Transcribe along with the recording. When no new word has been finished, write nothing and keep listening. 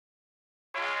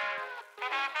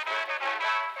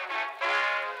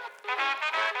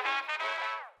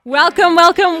Welcome,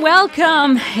 welcome,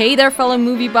 welcome! Hey there, fellow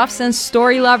movie buffs and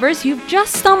story lovers. You've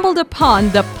just stumbled upon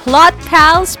the Plot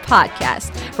Pals podcast,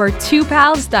 where two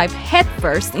pals dive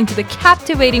headfirst into the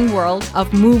captivating world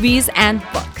of movies and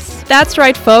books. That's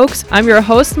right, folks. I'm your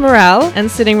host, Morale, and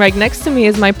sitting right next to me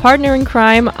is my partner in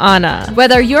crime, Anna.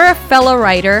 Whether you're a fellow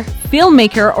writer,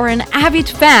 filmmaker, or an avid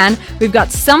fan, we've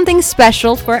got something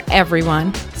special for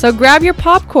everyone. So grab your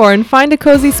popcorn, find a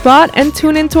cozy spot, and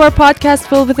tune into our podcast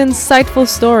filled with insightful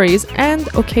stories and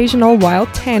occasional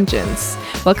wild tangents.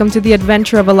 Welcome to the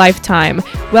adventure of a lifetime.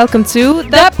 Welcome to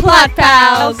The Plot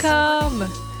Pals!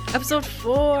 Welcome! Episode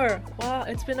 4. Wow,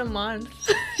 it's been a month.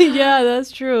 Yeah,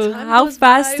 that's true. Time How goes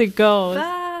fast by it goes.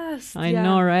 Fast. I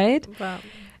know, right? Wow.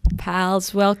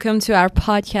 Pals, welcome to our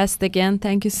podcast again.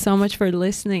 Thank you so much for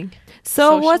listening.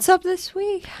 So what's up this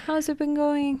week? How's it been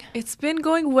going? It's been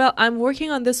going well. I'm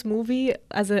working on this movie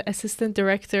as an assistant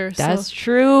director. That's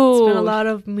true. It's been a lot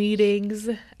of meetings.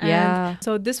 Yeah.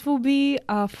 So this will be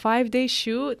a 5-day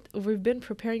shoot. We've been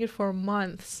preparing it for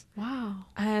months. Wow.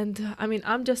 And I mean,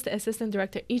 I'm just the assistant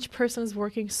director. Each person is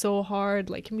working so hard,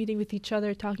 like meeting with each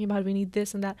other, talking about we need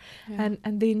this and that. Yeah.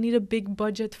 And they need a big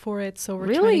budget for it. So we're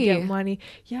trying to Really? get money.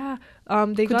 Yeah.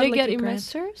 Could They got they like get a grant.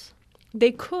 investors?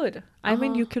 They could. I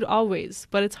mean, Uh-huh. you could always,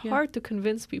 but it's Yeah. hard to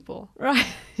convince people, Right.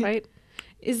 right?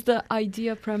 Is the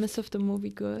idea premise of the movie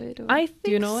good? Or I think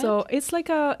do you know so. it? It's like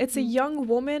it's a young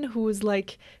woman who is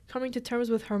like coming to terms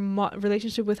with her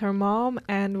relationship with her mom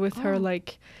and with her Oh.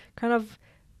 like kind of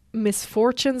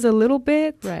misfortunes a little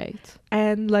bit, Right.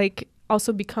 and like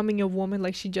also becoming a woman.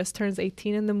 Like she just turns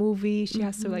 18 in the movie. She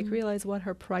has to like Mhm. realize what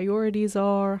her priorities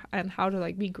are and how to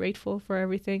like be grateful for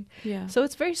everything. Yeah. So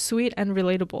it's very sweet and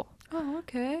relatable, Oh,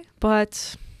 okay.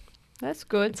 but That's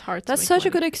good. it's hard. That's to make such a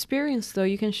money. good experience, though.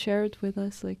 You can share it with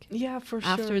us, like, Yeah, for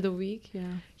after sure. the week.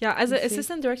 Yeah. Yeah, as an I see.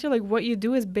 assistant director, like what you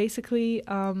do is basically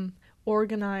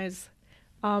organize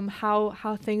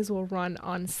how things will run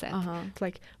on set. Uh-huh. It's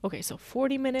like, okay, so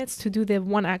 40 minutes to do the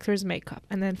one actor's makeup,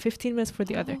 and then 15 minutes for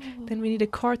the other. Then we need a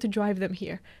car to drive them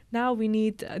here. Now we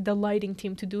need the lighting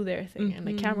team to do their thing and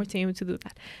the camera team to do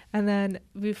that. And then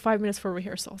we have 5 minutes for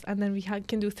rehearsals, and then we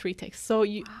can do 3 takes. So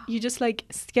you just like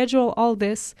schedule all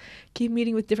this, keep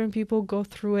meeting with different people, go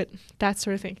through it, that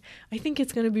sort of thing. I think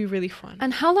it's going to be really fun.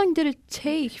 And how long did it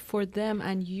take for them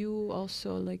and you also,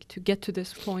 like, to get to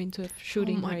this point of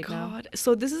shooting oh my right God.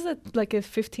 So this is like a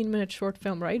 15-minute short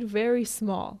film, right? Very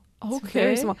small. It's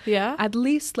very small. Yeah. At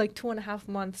least like 2.5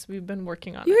 months we've been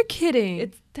working on it. You're kidding.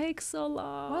 It takes so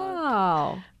long.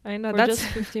 Wow. I know. For That's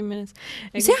just 15 minutes.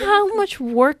 You see how much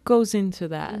work goes into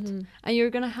that? Mhm. And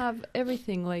you're going to have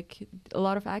everything, like a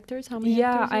lot of actors? How many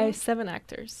Yeah, actors? I are have there? 7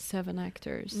 actors. 7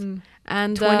 actors. Mm.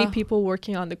 And 20 people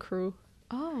working on the crew.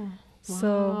 Oh. So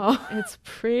Wow. it's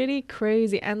pretty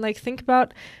crazy. And like think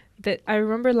about that. I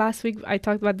remember last week I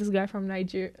talked about this guy from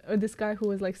Nigeria, or this guy who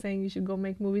was like saying you should go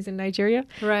make movies in Nigeria.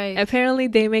 Right. Apparently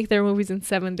they make their movies in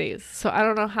 7 days. So I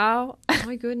don't know how. Oh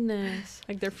my goodness.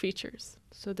 Like their features.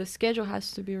 So the schedule has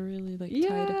to be really like tight.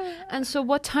 Yeah. And so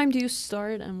what time do you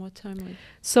start and what time like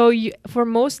So for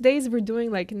most days we're doing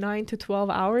like 9 to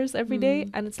 12 hours every day,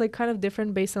 and it's like kind of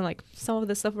different based on like some of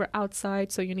the stuff we're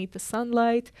outside, so you need the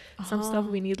sunlight. Some stuff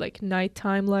we need like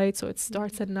nighttime light, so it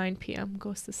starts at 9 p.m.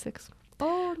 goes to 6.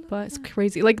 Oh, But it's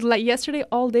crazy. Like yesterday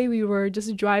all day we were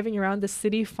just driving around the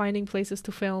city finding places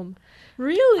to film.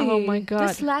 really? Oh my God.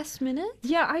 This last minute?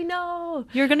 Yeah, I know.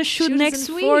 You're gonna shoot Shoot is next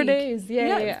in week. 4 days.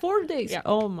 Yeah. 4 days. Yeah.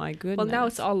 Oh my goodness. Well, now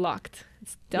it's all locked.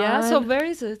 It's done. Yeah. So where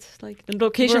is it? Like the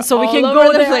location, We're so we all can over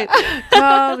go the there. place.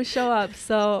 Come show up.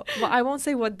 So I won't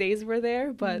say what days we're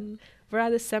there, but we're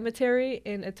at a cemetery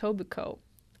in Etobicoke.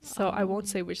 So I won't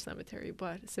say which cemetery,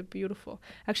 but it's a beautiful.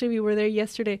 Actually, we were there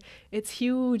yesterday. It's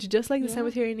huge, just like the Yeah.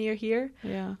 cemetery near here.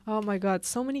 Yeah. Oh my God,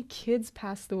 so many kids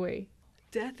passed away.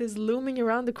 Death is looming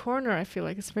around the corner. I feel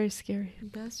like it's very scary,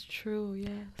 That's true.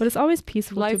 Yeah. but it's always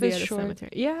peaceful Life to be is at a short.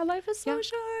 cemetery. Yeah, life is so Yeah.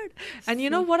 short. And you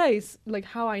know what like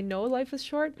how I know life is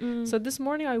short? Mm. So this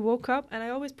morning I woke up and I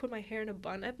always put my hair in a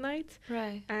bun at night.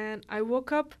 Right. And I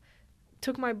woke up,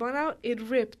 took my bun out, it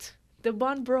ripped. The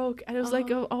bun broke, and it was like,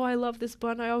 oh, I love this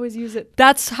bun. I always use it.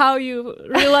 That's how you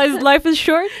realize life is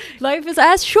short. Life is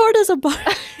as short as a bar.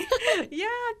 Yeah,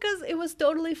 because it was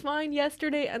totally fine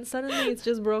yesterday, and suddenly it's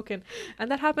just broken.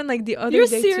 And that happened like the other You're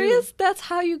day serious? too. That's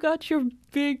how you got your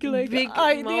big Big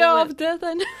idea moment. of death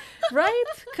and Right?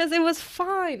 Because it was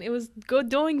fine. It was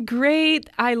doing great.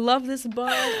 I love this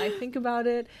bun. I think about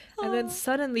it. And then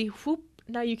suddenly, whoop,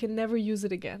 now you can never use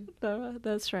it again.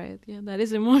 That's right. Yeah, that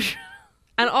is emotional.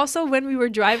 And also, when we were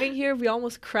driving here, we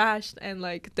almost crashed and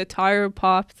like the tire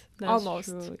popped. That's almost.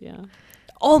 true, yeah.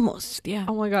 Almost, yeah.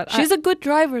 Oh my God. She's a good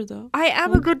driver, though. I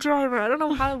am a good driver. I don't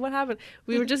know what happened.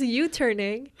 We were just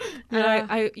U-turning, and Yeah.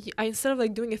 I instead of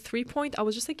like doing a 3-point, I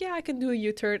was just like, yeah, I can do a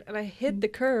U-turn, and I hit the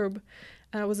curb,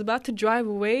 and I was about to drive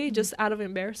away just out of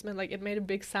embarrassment. Like, it made a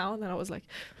big sound, and I was like,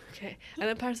 okay. And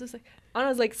then Paris was like, Anna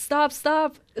was like, stop,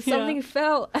 something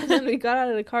fell, and then we got out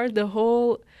of the car. The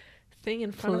whole thing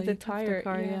in front of the tire,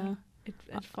 it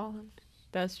fallen.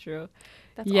 That's true.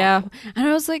 That's yeah. awful. And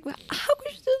I was like, how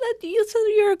could you do that? You said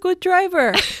you're a good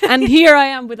driver. And here I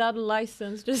am without a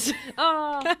license. Just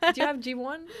Oh, do you have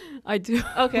G1? I do.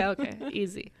 Okay,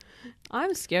 easy.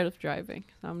 I'm scared of driving.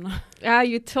 I'm not. Yeah,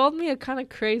 you told me a kind of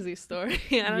crazy story.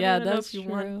 I don't even know that's if you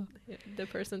true. want the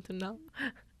person to know.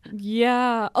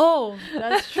 Yeah. Oh,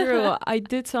 that's true. I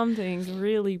did something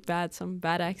really bad. Some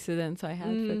bad accidents I had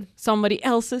with somebody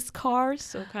else's car.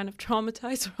 So kind of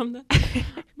traumatized from that.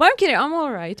 But I'm kidding. I'm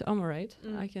all right.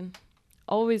 I can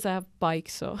always have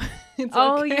bikes. So it's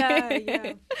okay.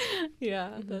 Yeah. Yeah,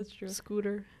 that's true.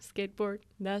 Scooter, skateboard.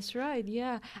 That's right.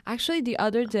 Yeah. Actually, the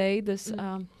other day, this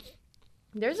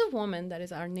there's a woman that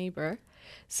is our neighbor.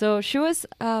 So she was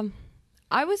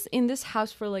I was in this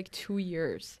house for like 2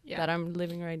 years that I'm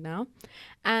living right now.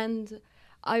 And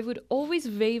I would always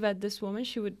wave at this woman.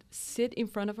 She would sit in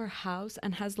front of her house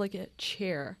and has like a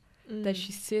chair that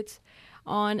she sits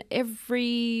on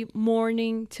every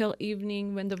morning till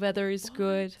evening when the weather is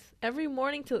good. Every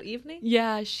morning till evening?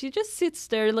 Yeah, she just sits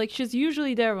there. Like, she's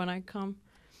usually there when I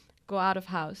go out of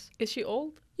house. Is she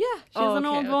old? Yeah, she's an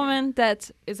old woman that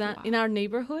is in our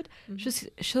neighborhood.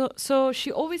 So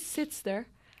she always sits there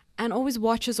and always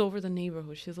watches over the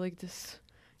neighborhood. She's like this,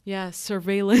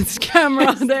 surveillance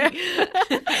camera there.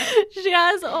 She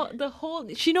has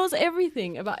she knows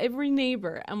everything about every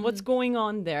neighbor and what's going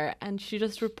on there. And she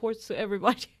just reports to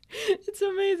everybody. It's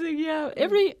amazing, yeah.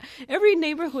 Every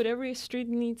neighborhood, every street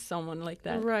needs someone like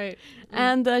that. Right.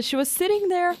 And she was sitting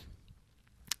there.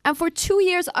 And for 2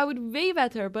 years, I would wave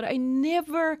at her, but I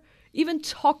never even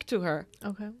talked to her.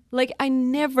 Okay. Like, I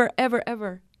never, ever,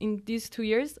 ever in these 2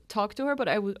 years talked to her, but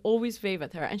I would always wave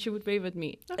at her, and she would wave at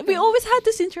me. Okay. We always had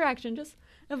this interaction, just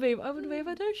a wave. I would wave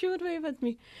at her, she would wave at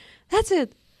me. That's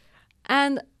it.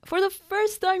 And for the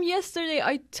first time yesterday,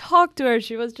 I talked to her.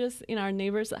 She was just in our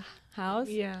neighbor's house.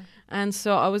 Yeah. And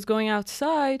so I was going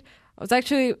outside. I was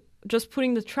actually just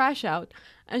putting the trash out,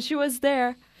 and she was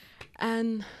there,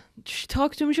 and she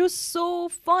talked to me. She was so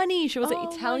funny. She was an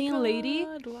Italian lady.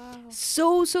 Wow.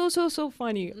 So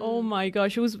funny. Oh my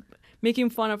gosh. She was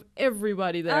making fun of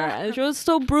everybody there. And she was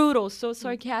so brutal, so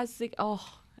sarcastic. Oh,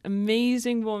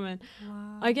 amazing woman.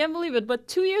 Wow. I can't believe it. But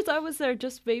 2 years I was there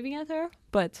just waving at her.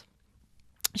 But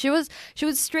she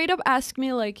would straight up ask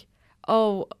me like,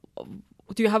 oh,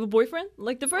 do you have a boyfriend?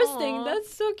 Like the first thing.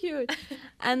 That's so cute.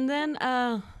 And then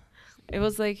it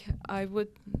was like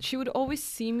she would always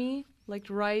see me like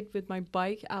ride with my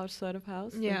bike outside of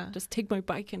house. Yeah. Like, just take my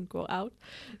bike and go out.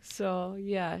 So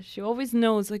yeah, she always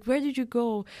knows like, where did you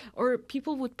go? Or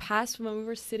people would pass when we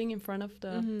were sitting in front of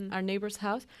our neighbor's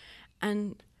house,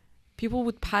 and people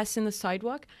would pass in the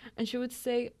sidewalk, and she would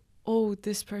say, oh,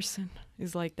 this person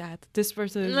is like that. This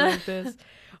person is like this.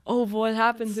 Oh, what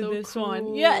happened to this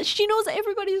one? Yeah, she knows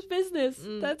everybody's business.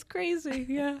 That's crazy.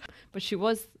 Yeah. But she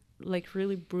was like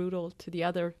really brutal to the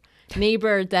other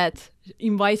neighbor that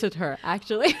invited her,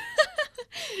 actually.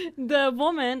 The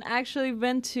woman actually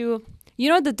went to,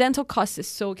 the dental cost is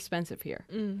so expensive here.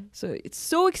 So it's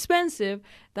so expensive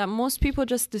that most people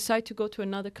just decide to go to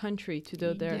another country to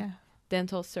do their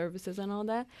dental services and all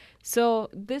that. So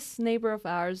this neighbor of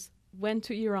ours went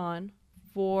to Iran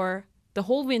for the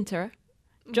whole winter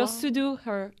just to do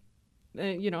her,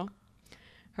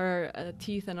 her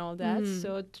teeth and all that.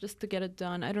 So just to get it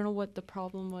done. I don't know what the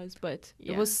problem was, but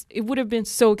it would have been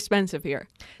so expensive here.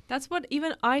 That's what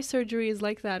even eye surgery is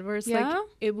like that, where it's like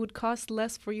it would cost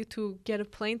less for you to get a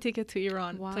plane ticket to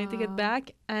Iran, plane ticket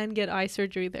back, and get eye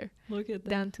surgery there. Look at that.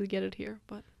 Than to get it here.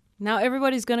 But now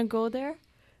everybody's gonna go there,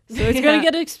 so it's gonna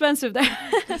get expensive there.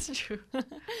 That's true.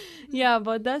 Yeah,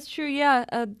 but that's true.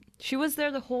 Yeah, she was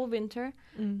there the whole winter,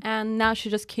 and now she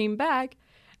just came back.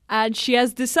 And she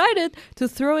has decided to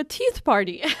throw a teeth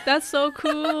party. That's so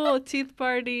cool. Teeth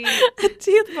party. A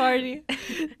teeth party.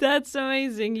 That's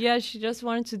amazing. Yeah, she just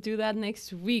wanted to do that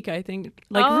next week, I think.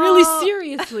 Like, really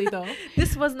seriously, though.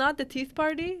 This was not the teeth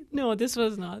party? No, this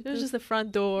was not. It was just the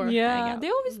front door. Yeah, they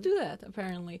always do that,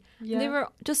 apparently. Yeah. They were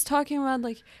just talking about,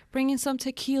 like, bringing some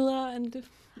tequila and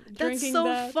that's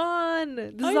so fun.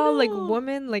 This is all like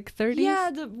women, like 30s.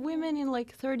 Yeah, the women in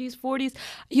like 30s, 40s.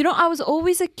 I was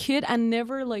always a kid and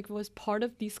never like was part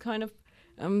of these kind of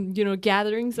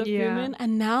gatherings of Yeah. women,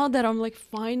 and now that I'm like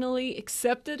finally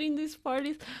accepted in these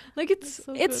parties, like it's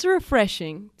so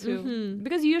refreshing too. Mhm.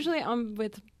 Because usually I'm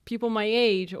with people my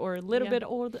age or a little Yeah. bit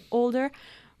older,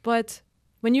 but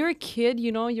when you're a kid,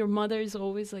 your mother is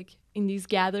always like in these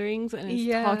gatherings and is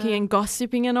talking and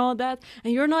gossiping and all that,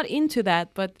 and you're not into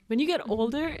that. But when you get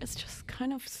older, it's just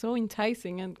kind of so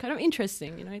enticing and kind of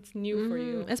interesting. It's new for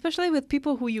you. Especially with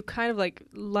people who you kind of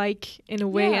like in a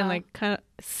way and Yeah. like kind of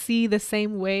see the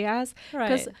same way as.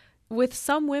 Because Right. with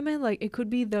some women, like it could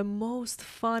be the most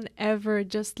fun ever,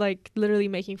 just like literally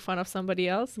making fun of somebody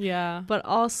else. Yeah. But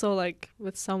also like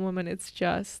with some women, it's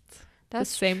just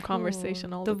That's the same true.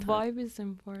 conversation all the time. The vibe is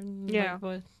important. Yeah. Like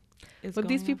what is But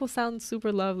these going on. people sound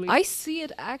super lovely. I see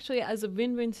it actually as a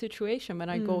win-win situation when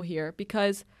I go here,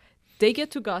 because they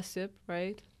get to gossip,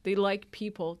 right? They like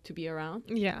people to be around.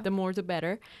 Yeah. The more the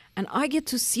better. And I get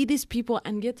to see these people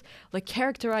and get like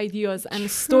character ideas and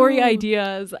story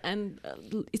ideas. And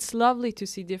it's lovely to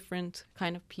see different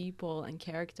kind of people and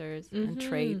characters and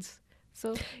traits.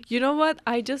 So You know what?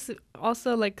 I just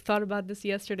also like thought about this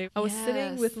yesterday. I was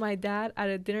sitting with Yes. my dad at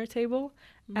a dinner table,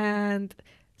 and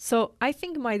so I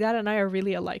think my dad and I are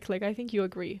really alike. Like I think you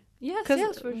agree. yes, Because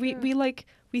yes, for we sure.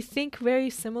 we think very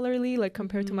similarly, like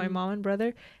compared to my mom and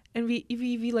brother, and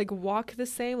we like walk the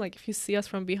same. Like if you see us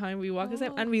from behind, we walk the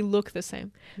same, and we look the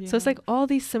same. So it's Yeah. like all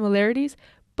these similarities,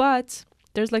 but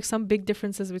there's like some big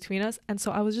differences between us. And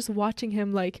so I was just watching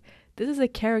him like, this is a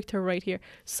character right here.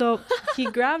 So he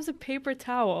grabs a paper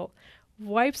towel,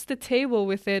 wipes the table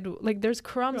with it. Like there's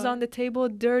crumbs on the table,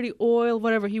 dirty oil,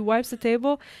 whatever. He wipes the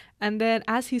table, and then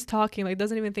as he's talking, like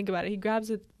doesn't even think about it. He grabs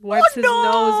it, wipes his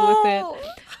nose with it.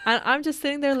 And I'm just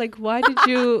sitting there like, why did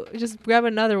you just grab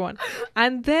another one?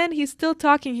 And then he's still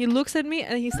talking. He looks at me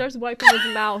and he starts wiping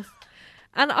his mouth.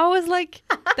 And I was like,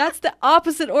 that's the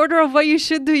opposite order of what you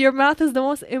should do. Your mouth is the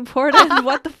most important.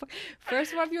 What the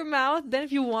First wipe your mouth, then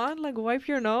if you want, like wipe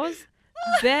your nose,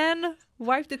 then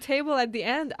wipe the table at the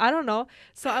end. I don't know.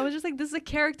 So I was just like, this is a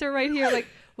character right here. Like,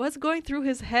 what's going through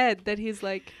his head that he's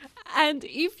like... And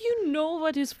if you know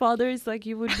what his father is like,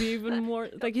 you would be even more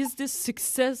like, he's this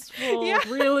successful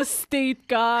real estate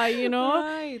guy,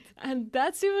 Right. and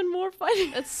that's even more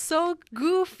funny. It's so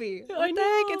goofy. I What the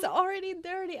heck? It's know. already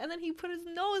dirty. And then he put his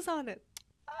nose on it.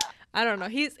 I don't know.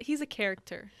 He's a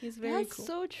character. He's very That's cool.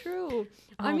 so true.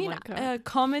 Oh I mean, my God.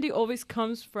 comedy always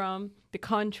comes from the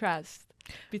contrast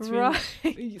between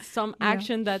Right. some Yeah.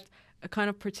 action that a kind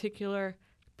of particular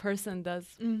person does.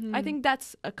 I think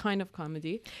that's a kind of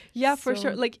comedy. Yeah, for So-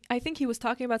 sure. Like, I think he was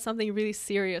talking about something really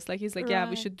serious. Like, he's like, yeah, we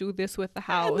Right. should do this with the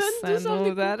house then do and all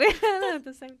something of that at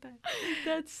the same time.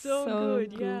 That's so, So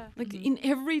good. Yeah, goofy. like in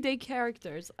everyday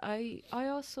characters, I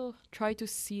also try to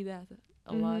see that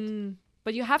a lot.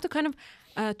 But you have to kind of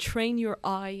train your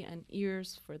eye and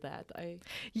ears for that.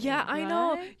 Yeah, I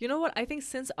know. Right? You know what? I think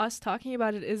since us talking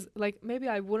about it is like, maybe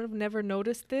I would have never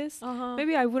noticed this. Uh-huh.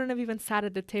 Maybe I wouldn't have even sat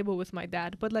at the table with my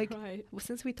dad. But like, Right.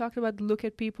 since we talked about look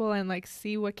at people and like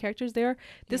see what characters they are,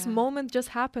 this Yeah. moment just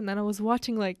happened, and I was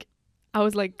watching like, I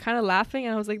was like kind of laughing,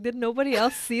 and I was like, did nobody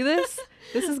else see this?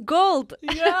 This is gold.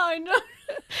 Yeah, I know.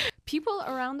 People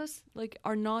around us like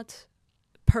are not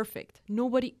perfect.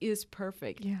 Nobody is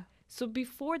perfect. Yeah. So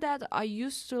before that, I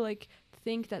used to like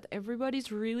think that everybody's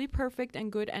really perfect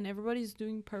and good and everybody's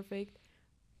doing perfect.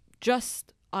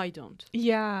 Just I don't.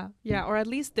 Yeah, yeah, or at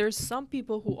least there's some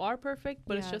people who are perfect,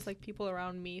 but it's Yes. just like people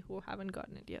around me who haven't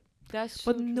gotten it yet. That's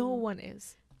But so no true. one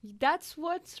is. That's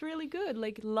what's really good.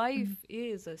 Like life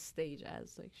is a stage,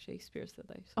 as like Shakespeare said,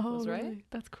 I suppose, right? really?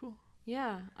 That's cool.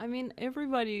 Yeah. I mean,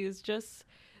 everybody is just,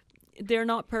 they're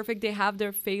not perfect. They have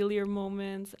their failure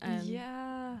moments, and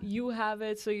Yeah. you have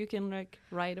it, so you can like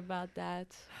write about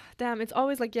that. Damn, it's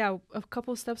always like, yeah, a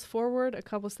couple steps forward, a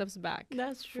couple steps back.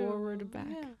 That's true. Forward, back.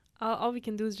 Yeah. All we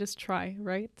can do is just try,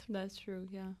 right? That's true.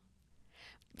 Yeah.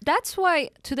 That's why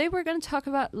today we're going to talk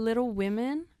about Little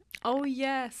Women. Oh,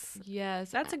 yes. Yes.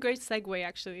 That's a great segue,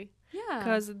 actually. yeah.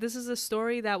 Because this is a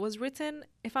story that was written,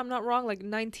 if I'm not wrong, like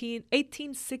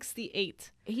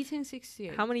 1868.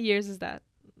 1868. How many years is that?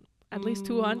 At least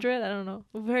 200? I don't know.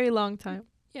 A very long time.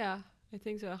 Yeah, I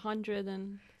think so.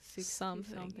 160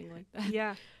 Something. something like that.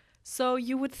 Yeah. So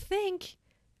you would think,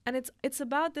 and it's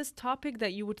about this topic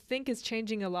that you would think is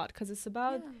changing a lot, because it's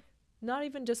about not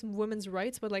even just women's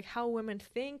rights, but like how women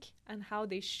think and how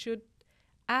they should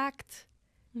act,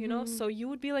 you know? So you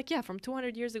would be like, yeah, from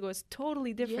 200 years ago, it's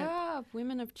totally different. Yeah,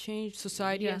 women have changed.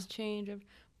 Society Yeah. has changed.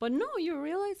 But no, you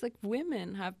realize like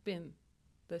women have been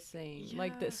the same.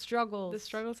 Like Yeah. the struggles. The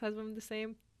struggles has been the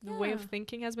same. the way of Yeah.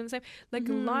 thinking has been the same. Like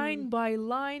line by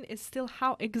line is still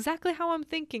exactly how I'm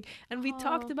thinking. And we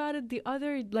talked about it the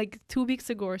other, like 2 weeks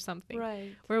ago or something.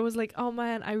 Right. Where it was like, oh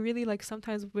man, I really like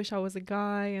sometimes wish I was a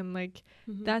guy, and like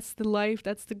that's the life,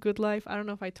 that's the good life. I don't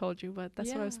know if I told you, but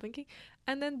that's what I was Yeah. thinking.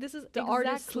 And then this is The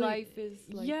artist's exactly life is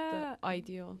like Yeah. the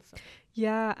ideal. So.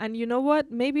 Yeah, and you know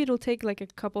what? Maybe it'll take like a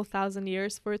couple thousand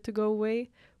years for it to go away,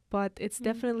 but it's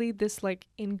definitely this like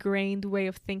ingrained way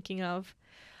of thinking of,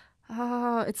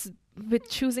 it's with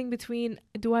choosing between,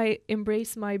 do I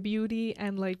embrace my beauty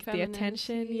and like the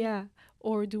attention, Femininity.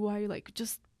 or do I like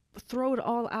just throw it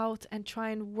all out and try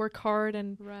and work hard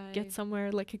and Right. get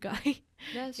somewhere like a guy?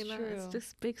 That's true. It's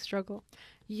just big struggle.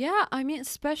 Yeah, I mean,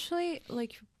 especially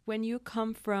like when you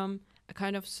come from a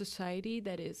kind of society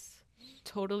that is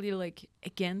totally like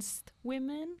against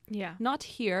women. Yeah. Not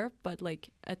here, but like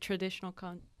a traditional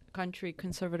country,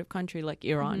 conservative country like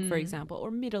Iran, for example, or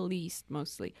Middle East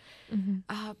mostly.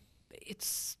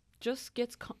 It's just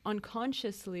gets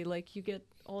unconsciously, like you get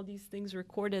all these things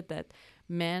recorded that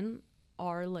men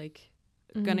are like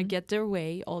gonna get their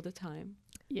way all the time.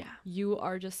 Yeah. You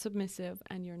are just submissive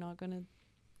and you're not gonna,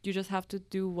 you just have to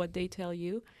do what they tell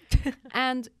you.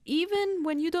 And even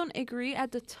when you don't agree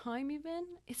at the time, even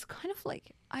it's kind of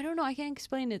like, I don't know, I can't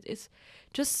explain it. It's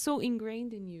just so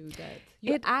ingrained in you that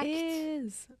you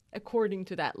act according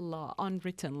to that law,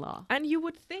 unwritten law. And you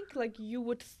would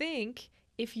think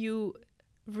if you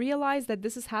realize that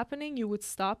this is happening, you would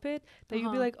stop it. That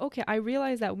you'd be like, okay, I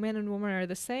realize that men and women are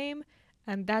the same,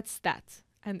 and that's that.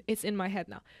 And it's in my head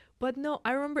now. But no,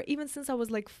 I remember even since I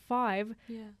was like 5,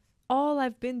 all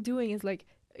I've been doing is like,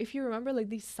 if you remember like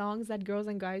these songs that girls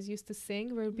and guys used to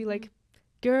sing, where it'd be like,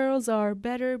 girls are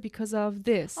better because of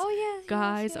this. Oh, yes.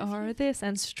 Guys yes, are yes. this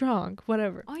and strong,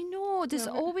 whatever. I know. This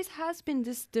always has been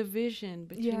this division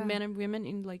between Yeah. men and women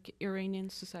in like Iranian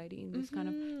society, in this kind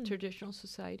of traditional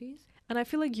societies. And I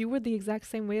feel like you were the exact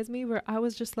same way as me, where I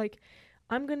was just like,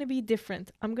 I'm going to be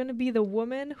different. I'm going to be the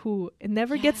woman who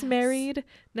never gets married,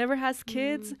 never has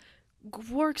kids,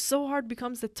 works so hard,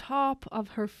 becomes the top of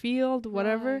her field,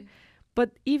 whatever. Right.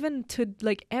 But even to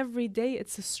like every day,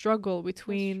 it's a struggle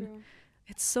between,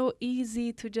 it's so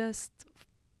easy to just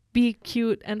be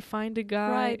cute and find a guy.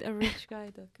 Right, a rich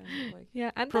guy that kind of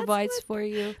like And provides for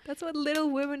you. That's what Little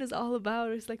Women is all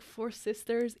about. It's like 4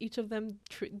 sisters. Each of them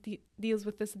deals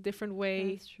with this a different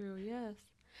way. That's true, yes.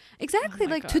 Exactly,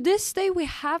 my like God. to this day we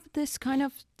have this kind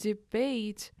of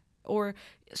debate or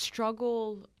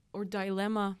struggle or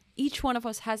dilemma each one of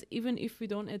us has, even if we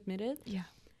don't admit it. Yeah.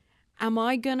 Am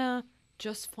I gonna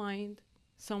just find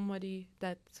somebody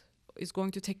that is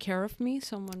going to take care of me,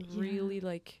 someone really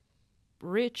like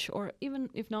rich, or even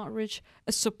if not rich,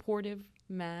 a supportive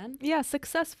man? Yeah,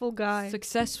 successful guy.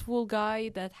 Successful guy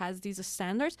that has these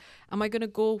standards. Am I gonna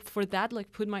go for that,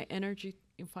 like put my energy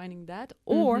in finding that?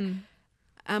 Or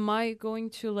am I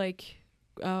going to like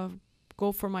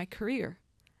go for my career?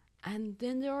 And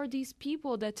then there are these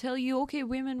people that tell you, okay,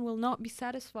 women will not be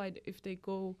satisfied if they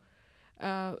go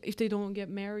if they don't get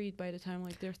married by the time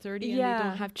like they're 30 and they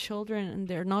don't have children, and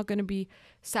they're not going to be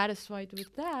satisfied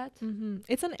with that.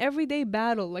 It's an everyday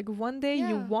battle. Like one day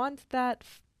you want that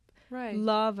Right.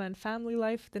 love and family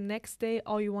life. The next day,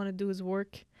 all you want to do is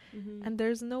work. And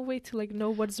there's no way to like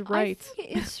know what's right. I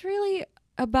think it's really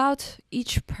about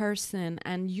each person,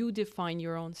 and you define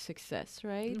your own success,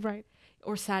 right? Right.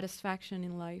 Or satisfaction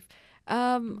in life.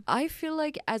 I feel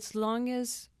like as long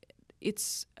as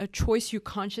it's a choice you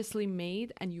consciously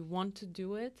made and you want to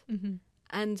do it,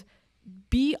 and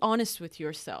be honest with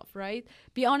yourself, right?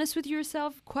 Be honest with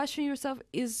yourself, question yourself,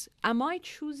 am I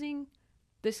choosing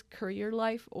this career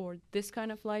life or this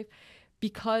kind of life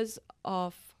because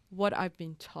of what I've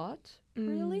been taught,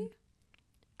 really?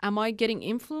 Am I getting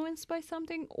influenced by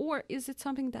something, or is it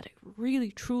something that I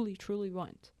really, truly, truly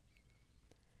want?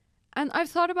 And I've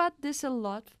thought about this a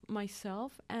lot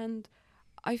myself, and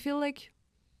I feel like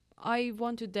I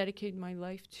want to dedicate my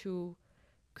life to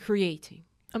creating.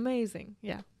 Amazing.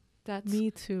 Yeah. That's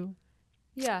Me too.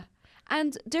 Yeah.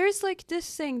 And there's like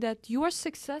this thing that you are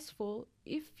successful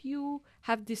if you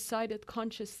have decided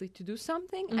consciously to do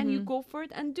something and you go for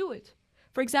it and do it.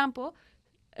 For example,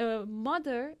 a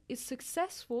mother is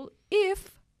successful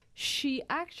if she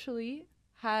actually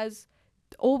has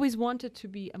always wanted to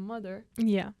be a mother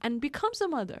and becomes a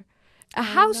mother. A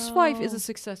housewife is a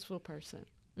successful person.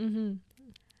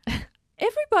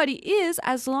 Everybody is,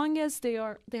 as long as they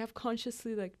have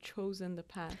consciously like chosen the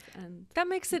path. And that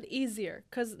makes it easier,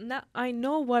 because now I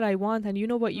know what I want and you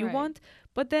know what you want.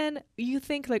 But then you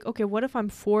think like, okay, what if I'm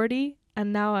 40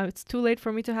 and now it's too late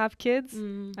for me to have kids?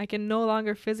 I can no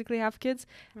longer physically have kids.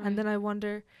 And then I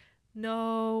wonder,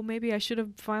 no, maybe I should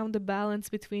have found the balance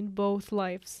between both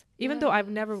lives. Even though I've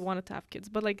never wanted to have kids,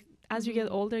 but like as you get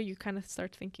older, you kind of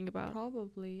start thinking about.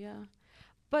 Probably, yeah.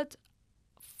 But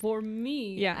for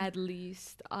me, at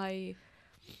least, I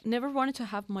never wanted to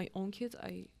have my own kids.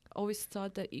 I always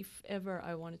thought that if ever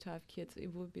I wanted to have kids,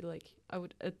 it would be like I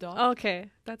would adopt. Okay,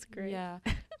 that's great. Yeah,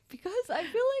 because I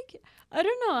feel like, I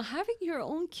don't know, having your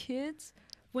own kids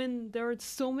when there are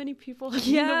so many people in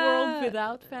the world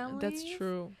without families. That's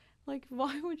true. Like,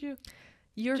 why would you?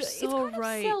 You're so it's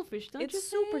right. Selfish, don't it's you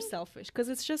super think? selfish because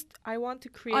it's just I want to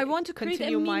create. I want to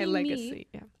continue my legacy.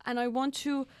 Yeah. And I want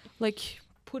to like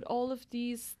put all of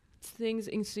these things,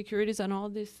 insecurities, and all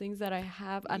these things that I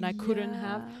have and I couldn't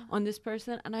have on this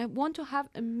person, and I want to have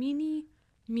a mini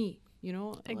me. You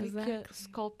know, exactly. Like a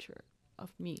sculpture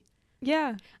of me.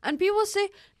 Yeah. And people say,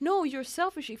 no, you're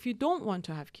selfish if you don't want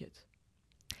to have kids.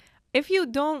 If you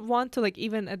don't want to like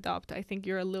even adopt, I think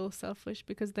you're a little selfish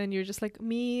because then you're just like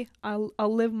me. I'll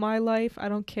live my life. I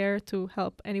don't care to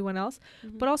help anyone else.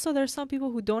 But also there's some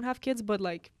people who don't have kids but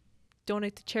like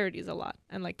donate to charities a lot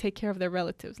and like take care of their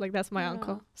relatives. Like that's my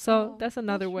uncle. So that's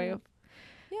another way of.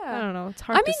 Yeah. I don't know. It's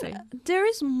hard to say. There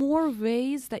is more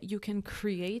ways that you can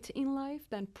create in life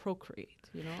than procreate.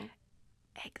 You know.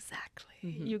 Exactly.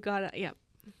 You gotta. Yeah.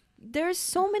 There's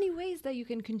so many ways that you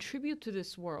can contribute to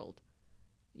this world.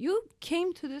 You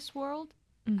came to this world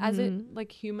as a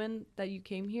like human that you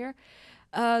came here.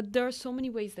 There are so many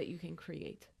ways that you can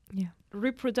create. Yeah.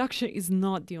 Reproduction is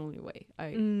not the only way.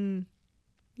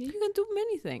 You can do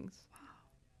many things.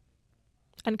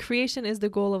 And creation is the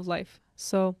goal of life.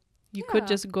 So you could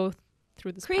just go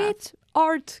through this path.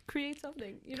 Art, create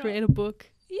something. Create a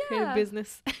book. Create a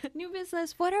business. New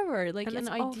business, whatever. Like and an it's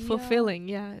idea. all fulfilling.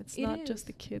 Yeah, it's not just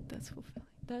a kid that's fulfilling.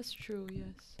 That's true,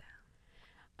 yes.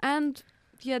 And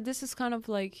yeah, this is kind of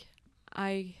like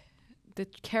the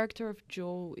character of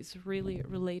Joe is really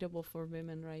relatable for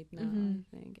women right now,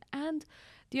 I think. And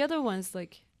the other ones,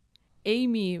 like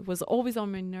Amy, was always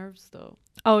on my nerves though.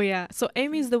 Oh yeah. So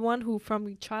Amy's the one who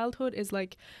from childhood is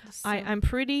like, I'm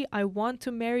pretty, I want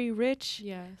to marry rich.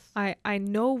 Yes. I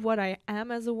know what I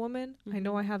am as a woman. I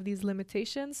know I have these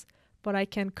limitations, but I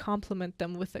can complement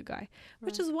them with a guy.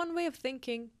 Which is one way of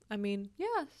thinking. I mean,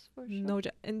 yes, for sure.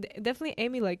 And definitely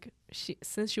Amy, like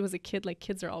since she was a kid, like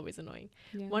kids are always annoying.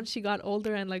 Yeah. Once she got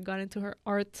older and like got into her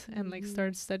art and like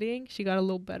started studying, she got a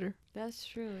little better. That's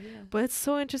true, yeah. But it's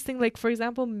so interesting. Like for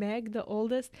example, Meg, the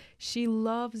oldest, she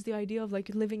loves the idea of like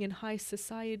living in high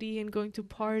society and going to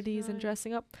parties and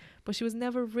dressing up, but she was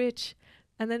never rich.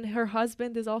 And then her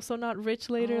husband is also not rich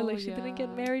later. Like she didn't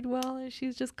get married well, and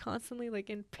she's just constantly like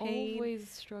in pain.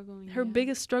 Always struggling. Her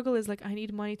biggest struggle is like, I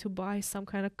need money to buy some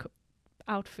kind of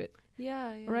outfit.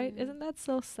 Yeah. Right? Isn't that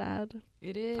so sad?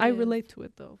 It is. I relate to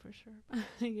it though, for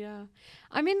sure. Yeah.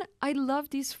 I mean, I love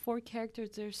these four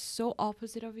characters. They're so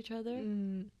opposite of each other,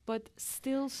 but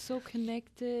still so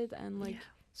connected and like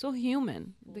so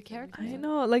human. The characters. I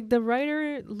know. Like the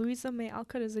writer Louisa May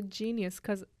Alcott is a genius,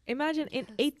 because imagine in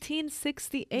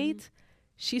 1868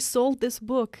 she sold this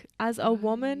book as a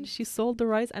woman. She sold the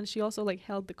rights, and she also like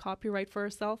held the copyright for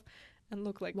herself. And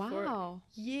look, like for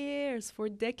years, for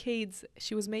decades,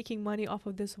 she was making money off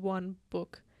of this one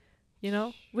book, you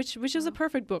know, which is a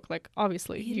perfect book. Like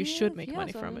obviously you should make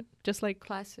money from it. Just like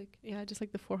classic. Yeah, just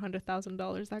like the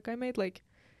 $400,000 that guy made. Like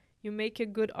you make a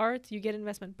good art, you get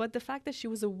investment. But the fact that she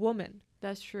was a woman.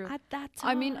 That's true. At that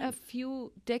time. I mean, a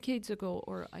few decades ago,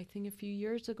 or I think a few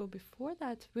years ago before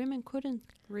that, women couldn't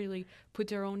really put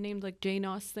their own name. Like Jane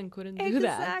Austen couldn't do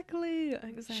that. Exactly.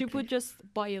 She would just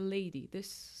by a lady. This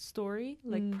story,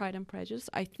 like Pride and Prejudice,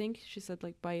 I think she said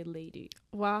like by a lady.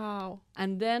 Wow.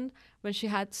 And then when she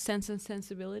had Sense and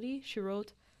Sensibility, she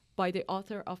wrote by the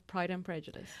author of Pride and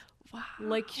Prejudice. Wow.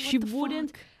 Like she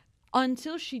wouldn't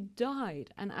until she died.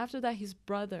 And after that, his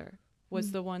brother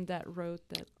was the one that wrote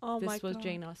that this was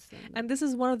Jane Austen. And this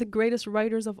is one of the greatest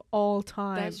writers of all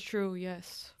time. That's true,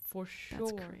 yes, for sure.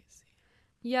 That's crazy.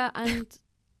 Yeah, and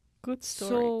good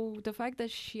story. So the fact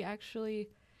that she actually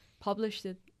published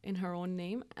it in her own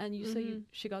name, and you say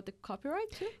she got the copyright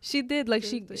too? She did. Like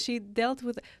she dealt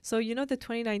with. So you know the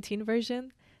 2019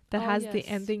 version that has the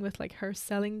ending with like her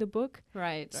selling the book,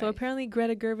 right? So apparently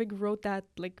Greta Gerwig wrote that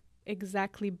like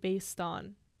exactly based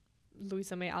on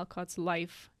Louisa May Alcott's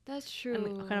life. That's true.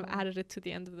 And kind of added it to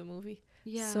the end of the movie.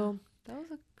 Yeah. So that was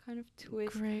a kind of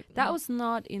twist. Great. That was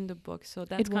not in the book, so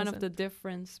that's kind of the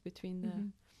difference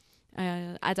between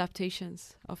the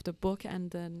adaptations of the book and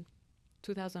then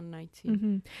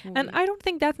 2019. And I don't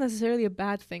think that's necessarily a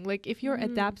bad thing. Like if you're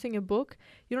adapting a book,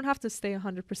 you don't have to stay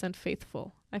 100%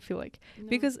 faithful, I feel like.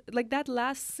 Because like that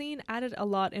last scene added a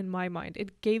lot in my mind.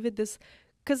 It gave it this,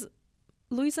 because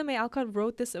Louisa May Alcott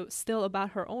wrote this still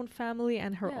about her own family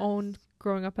and her Yes. own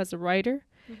growing up as a writer.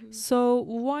 So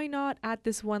why not add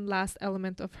this one last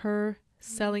element of her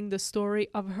selling the story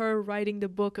of her writing the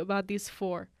book about these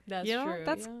four? That's you know, true.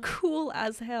 that's yeah. cool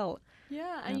as hell.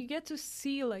 Yeah, and Yeah. you get to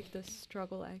see like the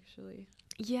struggle actually,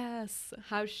 Yes.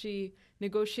 how she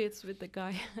negotiates with the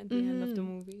guy at the end of the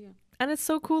movie. Yeah. And it's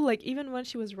so cool. Like, even when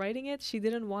she was writing it, she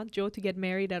didn't want Joe to get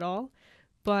married at all,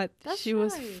 but That's she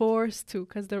was right. forced to,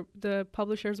 because the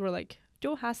publishers were like,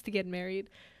 Joe has to get married.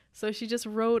 So she just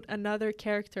wrote another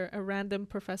character, a random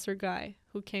professor guy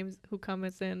who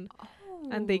comes in,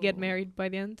 and they get married by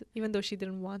the end, even though she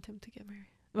didn't want him to get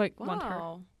married. Like, want her.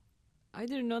 Wow. I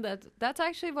didn't know that. That's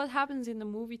actually what happens in the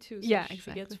movie too. So Yeah, she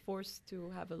exactly. gets forced to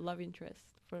have a love interest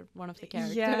for one of the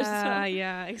characters. Yeah, so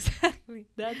yeah, exactly.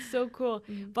 that's so cool.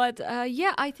 Mhm. But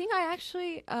yeah, I think I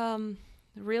actually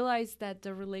realized that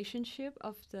the relationship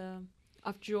of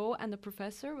Joe and the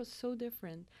professor was so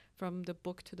different from the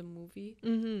book to the movie.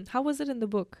 How was it in the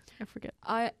book? I forget.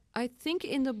 I think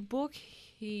in the book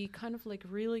he kind of like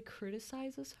really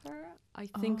criticizes her. I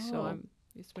think so. Oh.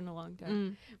 It's been a long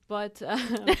time. But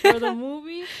for the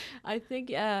movie, I think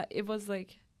it was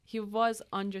like he was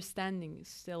understanding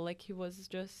still. Like he was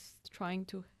just trying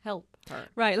to help her.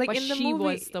 Right, like but in the she movie,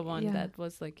 was the one yeah. that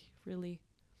was like really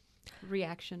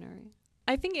reactionary.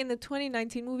 I think in the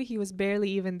 2019 movie, he was barely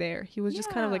even there. He was just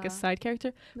kind of like a Yeah. side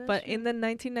character. That's But in the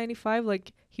 1995,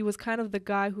 like, he was kind of the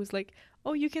guy who's like,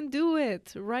 oh, you can do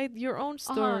it. Write your own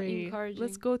story. encouraging.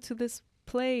 Let's go to this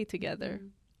play together.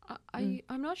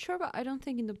 I'm not sure, but I don't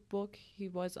think in the book he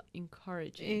was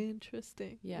encouraging.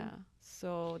 Interesting. Yeah,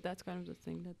 so that's kind of the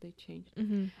thing that they changed.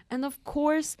 Mm-hmm. And of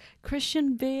course,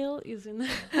 Christian Bale is in.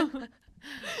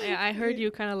 Yeah, I heard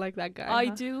you kind of like that guy. I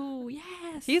huh? do.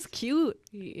 Yes, He's cute.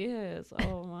 He is.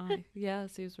 Oh my.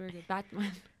 Yes, he's very good.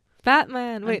 Batman.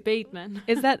 Batman. And Wait, Bateman.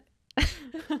 is that...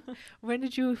 When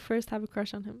did you first have a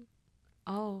crush on him?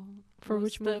 Oh. For was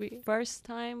which movie? The first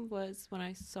time was when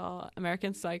I saw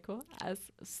American Psycho. As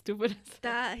stupid as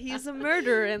That he's a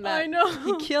murderer in that. I know.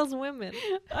 He kills women.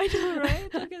 I know,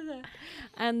 right? Look at that.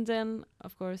 And then,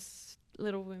 of course,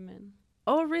 Little Women.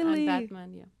 Oh, really? And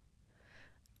Batman, yeah.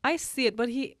 I see it, but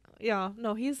he's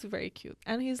very cute.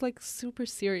 And he's like super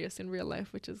serious in real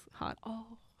life, which is hot.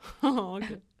 Oh.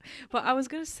 Okay. But I was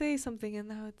going to say something and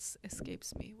now it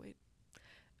escapes me. Wait.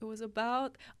 It was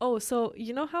about, so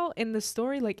you know how in the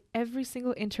story, like every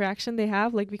single interaction they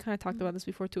have, like we kind of talked about this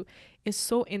before too, is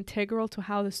so integral to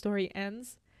how the story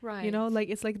ends. Right. You know, like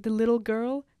it's like the little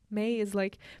girl, May, is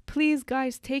like, please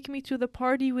guys, take me to the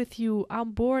party with you.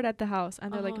 I'm bored at the house.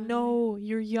 And they're like, no,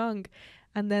 you're young.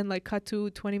 And then like cut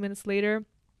to 20 minutes later,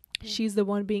 she's the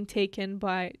one being taken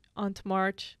by Aunt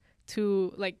March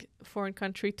to like foreign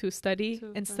country to study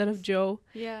instead of Joe.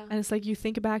 Yeah. And it's like you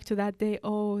think back to that day.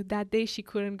 Oh, that day she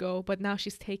couldn't go, but now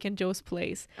she's taken Joe's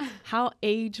place. How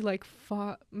age like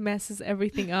messes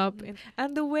everything up.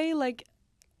 And the way like,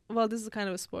 well, this is kind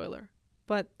of a spoiler,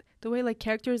 but the way like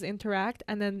characters interact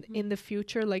and then in the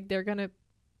future like they're gonna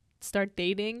start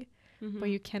dating,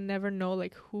 but you can never know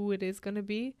like who it is gonna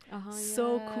be.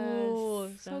 So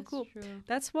cool. So cool. True.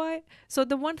 That's why. So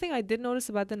the one thing I did notice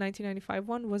about the 1995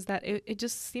 one was that it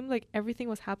just seemed like everything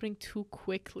was happening too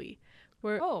quickly.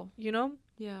 Where, you know,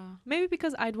 Yeah. maybe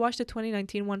because I'd watched the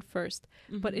 2019 one first,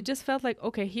 but it just felt like,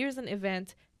 okay, here's an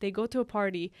event. They go to a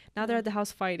party. Now they're at the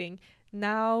house fighting.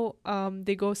 Now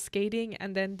they go skating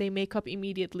and then they make up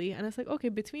immediately. And it's like, okay,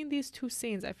 between these two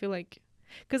scenes, I feel like,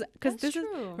 because this true.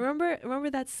 is remember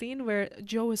that scene where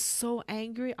Joe is so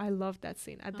angry. I love that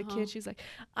scene at the kid. She's like,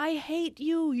 I hate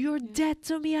you, you're dead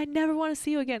to me, I never want to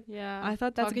see you again. Yeah. I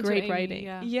thought that's Talking to great Amy, writing.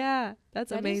 Yeah. That's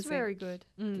That amazing. is very good.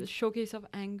 The showcase of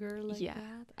anger like Yeah.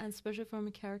 that, and especially from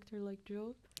a character like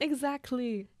Joe.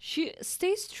 Exactly. She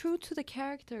stays true to the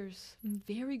characters.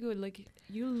 Very good. Like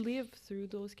you live through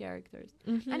those characters,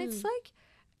 and it's like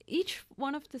each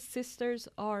one of the sisters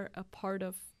are a part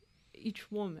of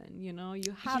each woman. You know,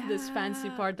 you have this fancy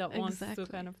part that wants to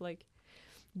kind of like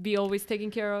be always taken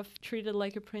care of, treated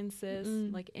like a princess,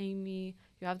 like Amy.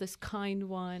 You have this kind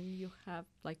one. You have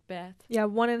like Beth. Yeah,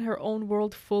 one in her own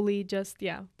world fully. Just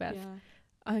Beth.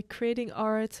 Yeah. Creating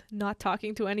art, not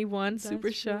talking to anyone, That's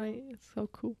super shy. true. It's so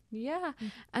cool. Yeah,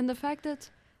 and the fact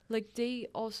that like they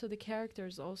also the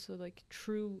characters also like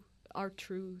are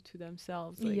true to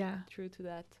themselves. Like, true to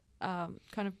that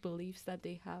kind of beliefs that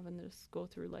they have and just go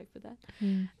through life with that.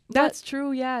 That's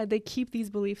true. Yeah, they keep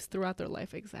these beliefs throughout their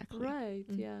life. Exactly. Right.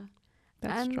 Yeah.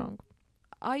 That's strong.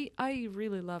 I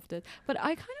really loved it, but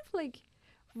I kind of like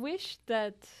wish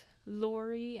that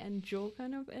Lori and Joe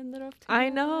kind of ended up together. I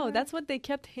know. That's what they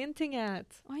kept hinting at.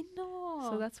 I know.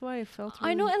 So that's why I felt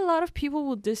I know really- a lot of people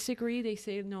will disagree. They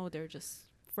say, no, they're just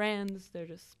friends. They're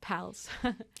just pals.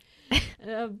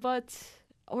 But,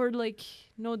 or like,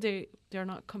 no, they're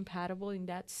not compatible in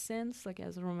that sense, like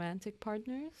as romantic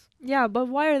partners. Yeah, but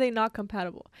why are they not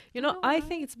compatible? You know, know, I right?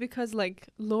 think it's because like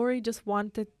Lori just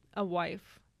wanted a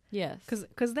wife. Yes.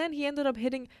 Cause then he ended up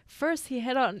hitting. First he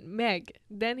hit on Meg,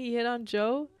 then he hit on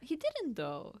Joe. He didn't,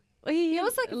 though. Well, He hit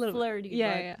was like a little bit. flirty.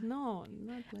 Yeah, but yeah. No,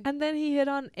 not like. And then he hit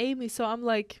on Amy. So I'm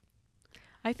like,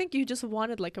 I think you just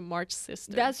wanted like a March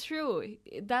sister. That's true.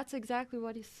 That's exactly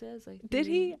what he says. I think. Did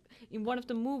he? In one of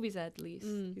the movies, at least.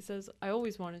 Mm. He says, I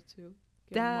always wanted to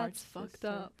get a March That's fucked sister."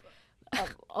 up.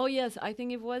 Oh, yes. I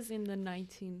think it was in the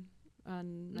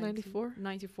 94?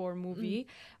 94 movie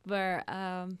where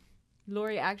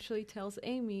Lori actually tells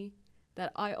Amy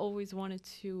that I always wanted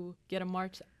to get a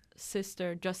March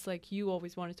sister just like you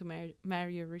always wanted to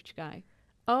marry a rich guy.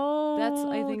 Oh,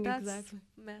 I think, that's exactly.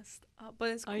 messed up. But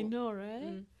it's cool. I know, right?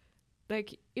 Mm.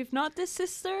 Like, if not this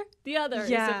sister, the other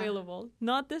Yeah. is available.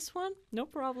 Not this one, no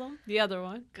problem. The other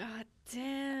one. God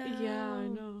damn. Yeah, I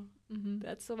know. Mm-hmm.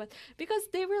 That's so bad. Because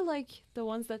they were like the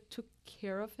ones that took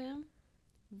care of him.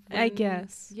 I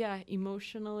guess. Yeah,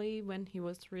 emotionally, when he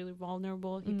was really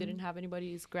vulnerable. He didn't have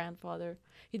anybody, his grandfather.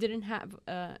 He didn't have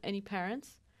any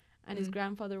parents. And his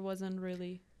grandfather wasn't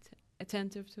really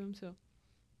attentive to him. So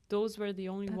those were the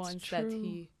only That's ones that true.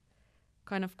 he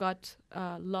kind of got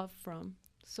love from.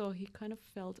 So he kind of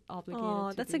felt obligated Oh,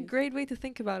 to that's a these. great way to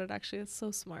think about it, actually. It's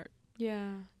so smart.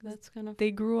 Yeah, that's kind of...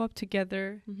 They grew up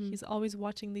together. Mhm. He's always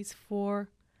watching these four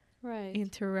Right.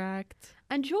 interact.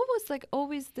 And Joe was like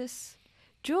always this...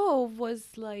 Joe was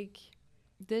like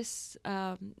this...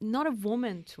 not a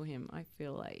woman to him, I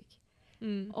feel like.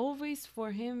 Mm. Always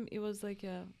for him, it was like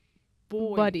a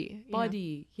boy. Buddy. yeah.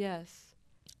 Buddy, yes.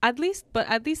 At least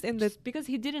in the... Just because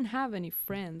he didn't have any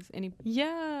friends, any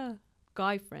Yeah,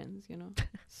 guy friends, you know.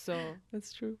 So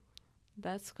that's true.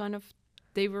 that's kind of...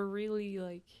 They were really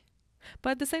like...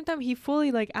 But at the same time, he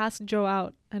fully like asked Joe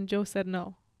out, and Joe said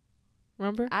no.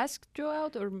 Remember? Asked Joe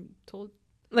out or told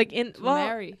Like in to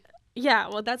marry. yeah.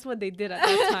 Well, that's what they did at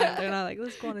that time. They're not like,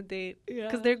 let's go on a date, Yeah.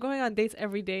 because they're going on dates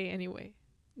every day anyway,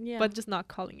 Yeah. but just not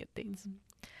calling it dates. Mhm.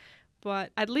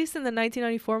 But at least in the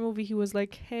 1994 movie, he was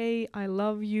like, "Hey, I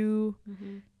love you.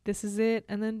 Mhm. This is it."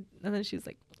 And then she's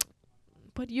like,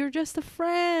 "But you're just a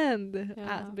friend."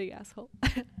 Yeah. Big asshole.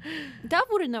 That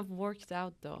wouldn't have worked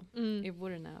out though. Mm. It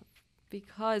wouldn't have.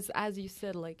 Because as you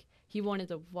said, like he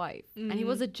wanted a wife and he Mhm.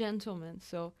 was a gentleman,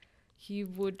 so he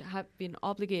would have been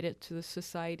obligated to the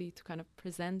society to kind of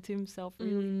present himself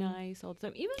really nice all the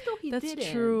time. Even though he That's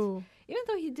didn't. true. Even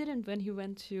though he didn't when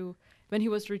he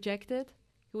was rejected,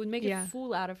 he would make Yeah. a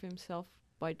fool out of himself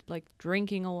by like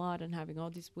drinking a lot and having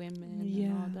all these women and all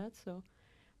Yeah. that. So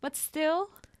but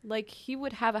still, like he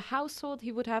would have a household,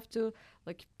 he would have to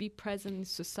like be present in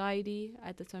society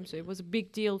at the time. So it was a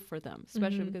big deal for them,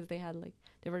 especially Mhm. because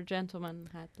they were gentlemen and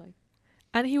had like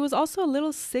And he was also a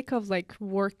little sick of like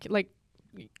work, like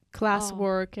class Oh.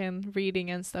 work and reading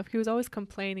and stuff. He was always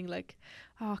complaining like,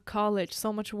 "Oh, college,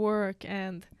 so much work,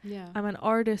 and yeah. I'm an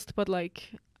artist, but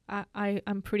like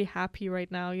I'm pretty happy right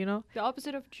now, you know." The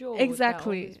opposite of Joe.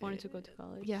 Exactly. That always wanted to go to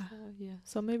college. Yeah. So, yeah.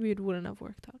 So maybe it wouldn't have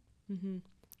worked out. Mm-hmm.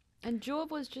 And Joe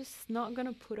was just not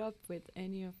gonna put up with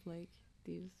any of like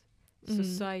these Mhm.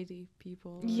 society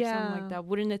people or something Yeah. like that.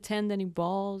 Wouldn't attend any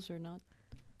balls or not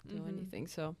do Mhm. anything.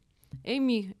 So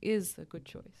Amy is a good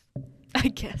choice. I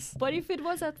guess. But if it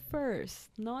was at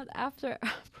first, not after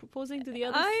proposing to the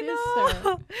other I sister.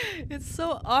 know. It's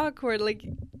so awkward. Like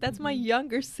that's my Mhm.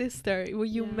 younger sister. Well,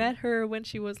 you Yeah. met her when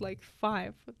she was like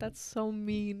 5. That's so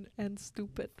mean and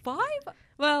stupid. 5?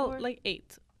 Well, Or- like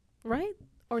 8, right?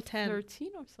 Or 10.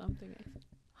 13 or something. I think.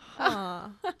 Huh.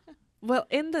 Well,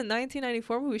 in the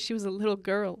 1994 movie, she was a little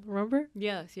girl. Remember?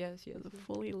 Yes. She was a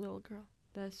fully little girl.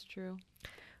 That's true.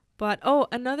 But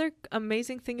another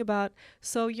amazing thing about,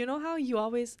 so you know how you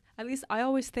always, at least I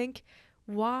always think,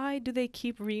 why do they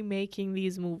keep remaking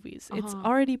these movies? It's Uh-huh.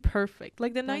 already perfect.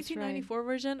 Like the That's right. 1994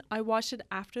 version, I watched it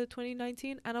after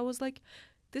 2019, and I was like,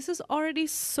 this is already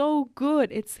so good.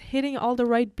 It's hitting all the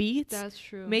right beats, That's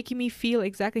true. making me feel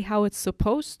exactly how it's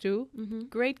supposed to. Mm-hmm.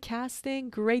 Great casting,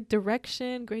 great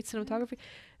direction, great cinematography.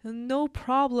 No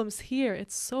problems here.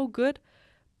 It's so good.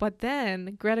 But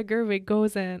then Greta Gerwig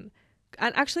goes in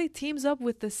and actually teams up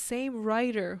with the same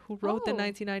writer who wrote the Oh.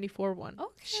 1994 one.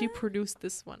 She Okay. produced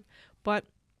this one. But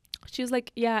she's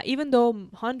like, yeah, even though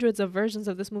hundreds of versions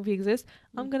of this movie exist,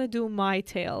 I'm going to do my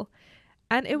tale.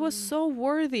 And it was Mm. so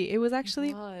worthy. It was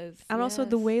actually, and also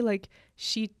the yes. way like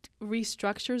she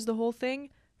restructures the whole thing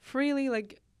freely,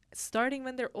 like starting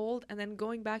when they're old and then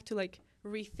going back to like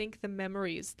rethink the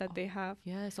memories that they have.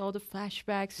 Yes, all the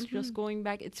flashbacks, just going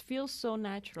back. It feels so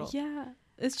natural. Yeah.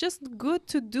 It's just good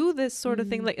to do this sort of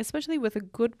thing, like especially with a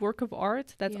good work of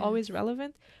art that's always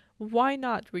relevant. Why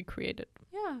not recreate it?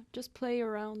 Yeah, just play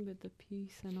around with the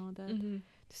piece and all that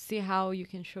to see how you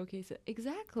can showcase it.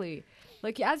 Exactly.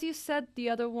 Like as you said, the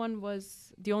other one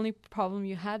was the only problem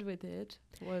you had with it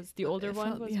was the older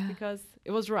one was because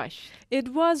it was rushed. It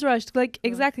was rushed, like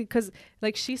exactly, because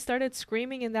like she started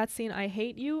screaming in that scene, "I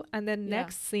hate you," and then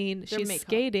next scene she's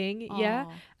skating,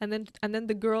 and then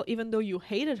the girl, even though you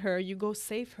hated her, you go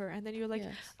save her, and then you're like,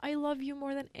 "I love you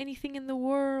more than anything in the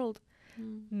world."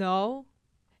 No.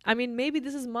 I mean, maybe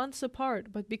this is months apart,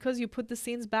 but because you put the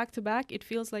scenes back to back, it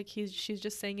feels like she's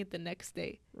just saying it the next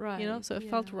day. Right. You know? So it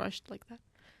felt rushed like that.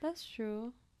 That's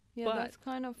true. Yeah, but that's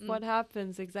kind of what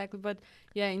happens exactly. But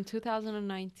yeah, in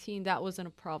 2019, that wasn't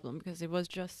a problem because it was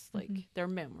just like their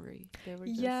memory. They were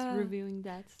just reviewing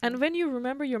that stuff. And when you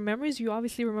remember your memories, you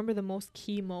obviously remember the most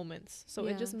key moments. So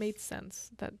it just made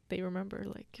sense that they remember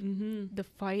like the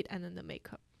fight and then the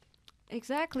makeup.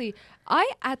 Exactly. I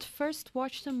at first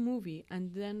watched the movie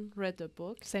and then read the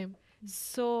book. Same.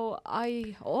 So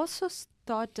I also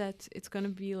thought that it's going to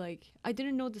be like, I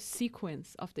didn't know the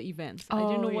sequence of the events. I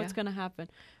didn't know what's going to happen.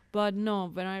 But no,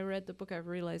 when I read the book, I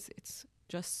realized it's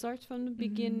just starts from the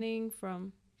beginning,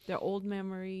 from their old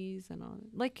memories and all.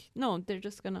 Like, no, they're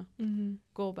just going to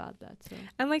go about that. So.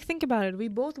 And like, think about it. We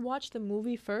both watched the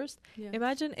movie first. Yes.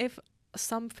 Imagine if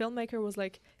some filmmaker was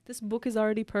like, this book is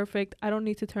already perfect, I don't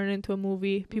need to turn it into a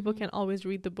movie, people can always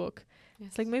read the book.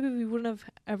 It's like maybe we wouldn't have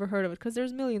ever heard of it because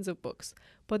there's millions of books,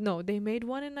 but no, they made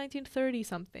one in 1930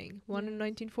 something, one in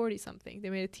 1940 something, they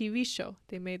made a TV show,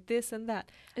 they made this and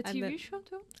that. A TV show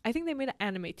too? I think they made an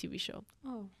anime TV show.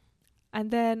 Oh. And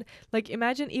then like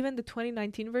imagine even the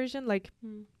 2019 version, like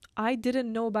I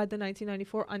didn't know about the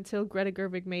 1994 until Greta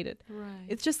Gerwig made it. Right.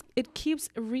 It's just, it keeps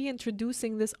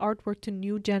reintroducing this artwork to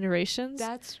new generations.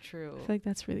 That's true. I feel like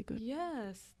that's really good.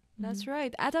 Yes, that's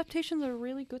right. Adaptations are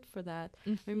really good for that.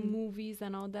 In movies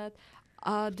and all that.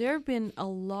 There have been a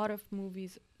lot of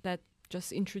movies that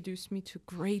just introduced me to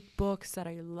great books that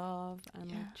I love and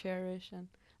like, cherish and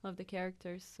love the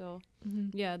characters. So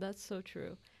yeah, that's so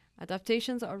true.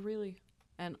 Adaptations are really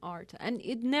an art, and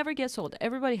it never gets old.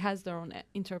 Everybody has their own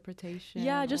interpretation.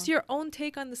 Yeah, just your own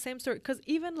take on the same story. Because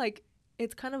even like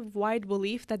it's kind of wide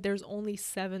belief that there's only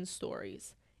 7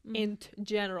 stories in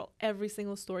general. Every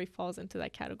single story falls into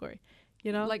that category.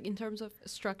 You know, like in terms of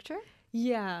structure.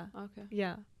 Yeah. Okay.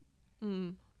 Yeah.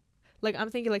 Like I'm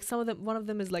thinking like some of them. One of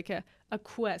them is like a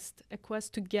quest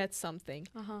to get something,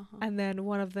 and then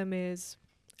one of them is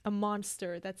a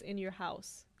monster that's in your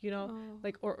house. You know,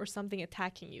 like or something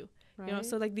attacking you. Right. You know,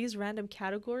 so like these random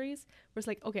categories where it's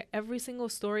like, okay, every single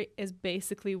story is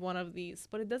basically one of these,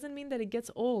 but it doesn't mean that it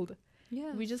gets old.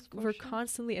 Yeah, we're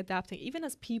constantly adapting. Even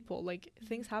as people, like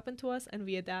things happen to us and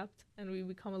we adapt and we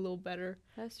become a little better.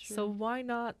 That's true. So why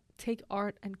not take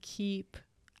art and keep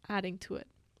adding to it?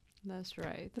 That's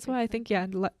right. That's why I think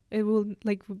it will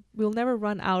like we'll never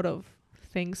run out of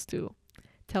things to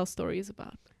tell stories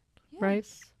about. Yes, right?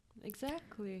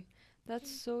 Exactly.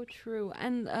 That's so true.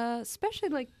 And especially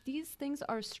like these things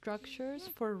are structures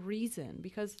for a reason,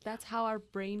 because that's how our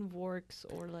brain works,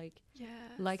 or like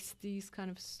likes these kind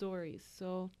of stories.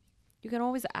 So you can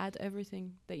always add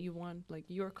everything that you want, like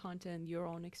your content, your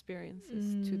own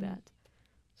experiences to that.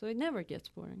 So it never gets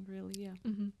boring, really. Yeah.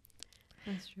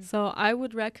 That's true. So I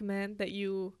would recommend that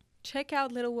you check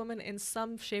out Little Women in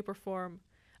some shape or form.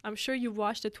 I'm sure you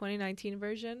watched the 2019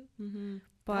 version.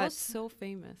 But that was so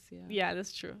famous. Yeah,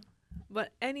 that's true.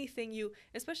 But anything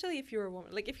especially if you're a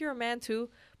woman, like if you're a man too,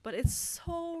 but it's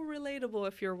so relatable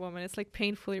if you're a woman. It's like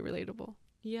painfully relatable.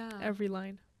 Yeah. Every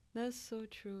line. That's so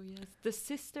true, yes. The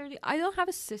sister, I don't have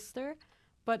a sister,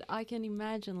 but I can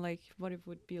imagine like what it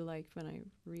would be like when I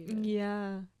read it.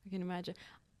 Yeah. I can imagine.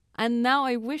 And now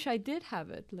I wish I did have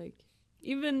it, like,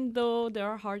 even though there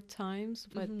are hard times,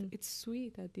 but it's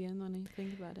sweet at the end when I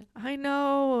think about it. I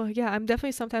know. Yeah, I'm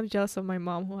definitely sometimes jealous of my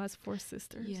mom who has 4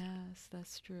 sisters. Yes,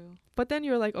 that's true. But then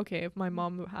you're like, okay, if my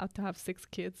mom had to have 6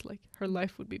 kids, like her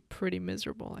life would be pretty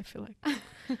miserable, I feel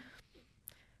like.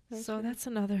 That's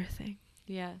another thing.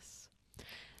 Yes.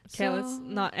 Okay, let's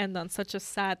not end on such a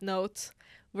sad note.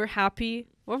 We're happy.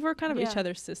 Well, we're kind of each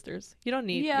other's sisters. You don't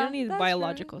need a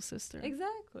biological sister.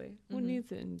 Exactly. Who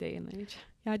needs it in day and age?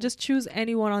 Yeah, just choose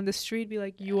anyone on the street. Be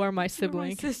like, you are my sibling.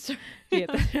 My sister. Yeah,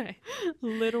 that's right.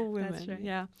 Little Women. That's right.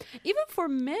 Yeah. Even for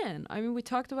men. I mean, we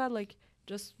talked about like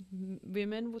just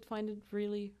women would find it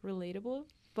really relatable,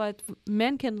 but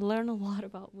men can learn a lot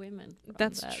about women.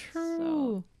 That's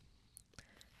true.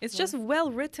 It's just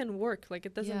well written work. Like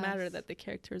it doesn't matter Yes. that the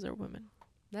characters are women.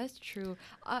 That's true.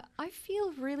 I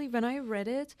feel really, when I read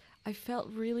it, I felt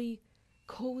really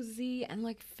cozy and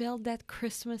like felt that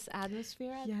Christmas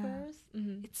atmosphere at first.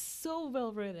 It's so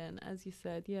well written, as you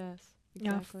said. Yes.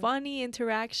 Yeah, Exactly. funny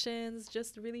interactions,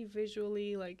 just really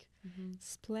visually like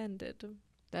splendid.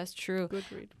 That's true.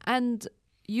 Good read. And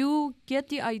you get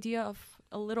the idea of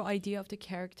a little idea of the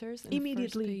characters in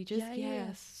Immediately. the first pages. Yeah, yeah.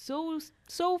 Yes.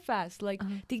 So fast. Like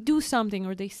they do something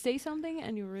or they say something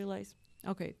and you realize,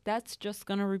 okay, that's just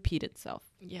gonna repeat itself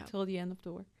Yeah. till the end of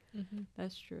the work.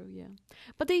 That's true, yeah.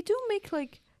 But they do make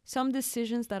like some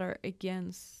decisions that are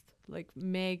against, like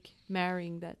Meg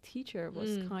marrying that teacher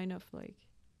was kind of like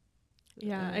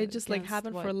Yeah, it just like against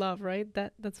happened for what- love, right?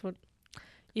 That's what.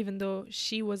 Even though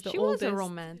she was the she oldest, was a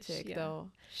romantic yeah.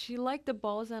 though. She liked the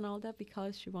balls and all that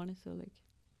because she wanted to like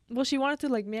Well, she wanted to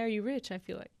like marry rich. I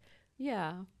feel like,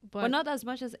 yeah, but, but not as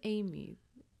much as Amy.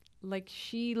 Like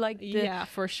she liked the, yeah,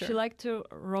 for sure. she liked to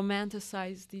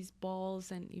romanticize these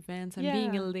balls and events and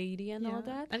being a Yeah. lady and all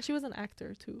that. And she was an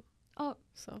actor too, Oh,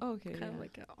 so okay, kind of yeah.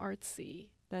 like a artsy,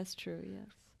 That's true. Yes.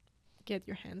 get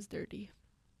your hands dirty.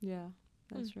 Yeah,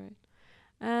 that's right.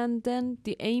 And then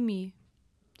the Amy,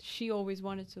 she always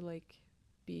wanted to like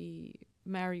be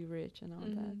marry rich and all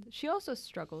that. She also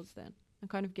struggles then and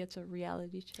kind of gets a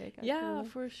reality check. I feel Yeah, like.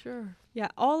 for sure. Yeah,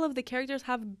 all of the characters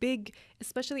have big,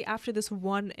 especially after this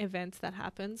one event that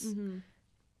happens.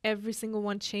 Every single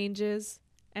one changes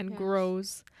and Yes.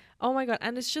 grows. Oh my god!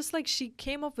 And it's just like she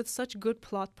came up with such good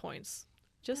plot points.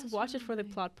 Just That's watch it for the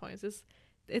right. plot points.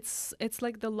 It's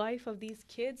like the life of these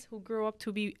kids who grow up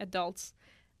to be adults,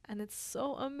 and it's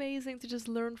so amazing to just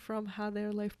learn from how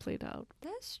their life played out.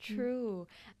 That's true.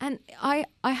 And I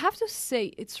have to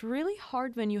say it's really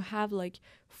hard when you have like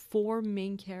 4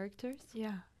 main characters.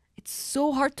 Yeah. It's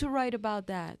so hard to write about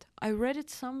that. I read it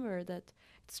somewhere that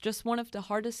it's just one of the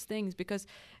hardest things because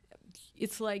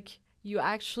it's like you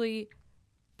actually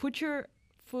put your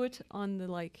foot on the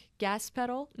like gas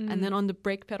pedal and then on the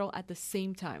brake pedal at the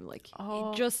same time. Like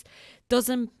it just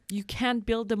doesn't, you can't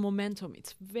build the momentum.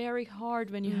 It's very hard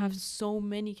when you have so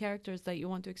many characters that you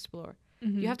want to explore.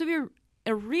 You have to be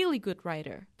a really good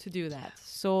writer to do that.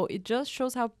 So it just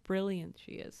shows how brilliant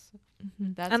she is.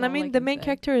 That's And I all mean, the can main say.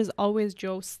 character is always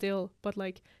Joe still, but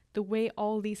like the way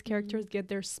all these characters get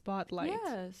their spotlight.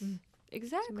 Yes,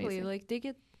 exactly. amazing. Like they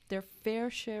get their fair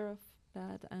share of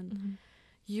that, and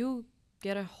you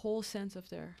get a whole sense of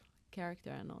their character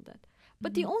and all that.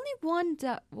 But the only one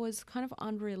that was kind of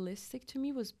unrealistic to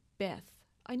me was Beth.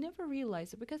 I never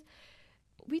realized it because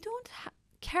we don't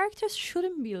characters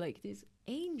shouldn't be like these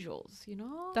angels, you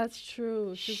know? That's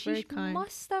true. She's she very kind.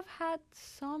 must have had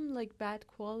some like bad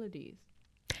qualities.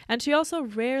 And she also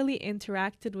rarely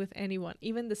interacted with anyone.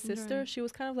 Even the sister, Right. she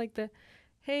was kind of like the,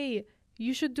 hey,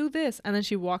 you should do this. And then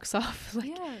she walks off.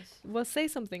 Like, Yes. well, say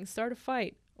something, start a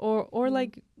fight. Or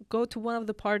like go to one of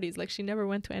the parties. Like she never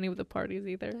went to any of the parties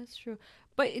either. That's true.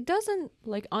 But it doesn't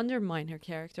like undermine her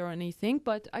character or anything,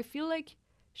 but I feel like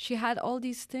she had all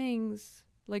these things,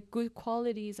 like good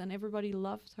qualities, and everybody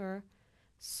loved her.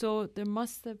 So there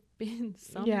must have been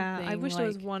something. Yeah, I wish there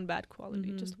was like- one bad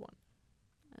quality, just one.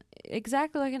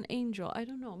 Exactly like an angel. I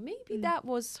don't know. Maybe that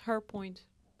was her point.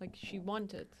 Like she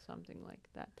wanted something like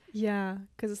that. Yeah,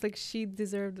 because it's like she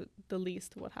deserved the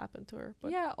least what happened to her.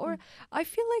 But Yeah, or I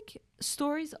feel like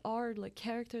stories are like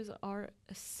characters are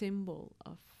a symbol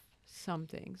of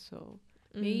something. So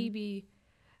maybe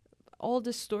all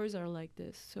the stories are like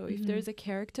this. So if there's a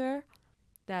character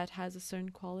that has a certain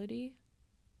quality,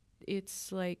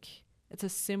 it's like it's a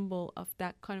symbol of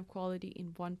that kind of quality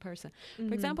in one person.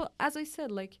 For example, as I said,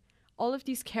 like all of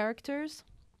these characters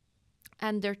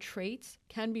and their traits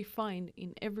can be found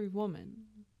in every woman.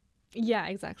 Yeah,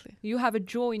 exactly. You have a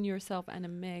Joe in yourself and a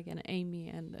Meg and an Amy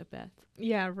and a Beth.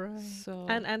 Yeah, right. So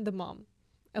And the mom.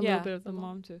 A yeah, little bit of the the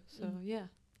mom too. So yeah,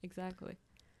 exactly.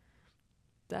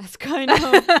 That's kind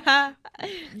of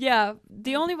yeah.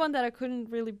 The only one that I couldn't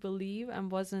really believe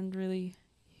and wasn't really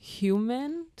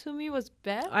human to me was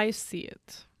Beth. I see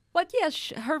it. But yeah,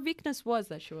 her weakness was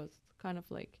that she was kind of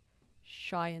like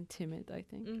shy and timid. I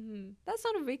think that's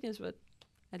not a weakness, but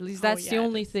at least that's the yeah, it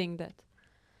only is. thing that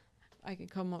I can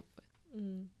come up with.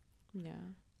 Yeah,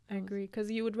 I agree. Because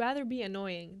you would rather be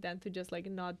annoying than to just like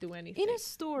not do anything. in a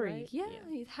story, right? yeah,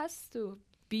 Yeah. it has to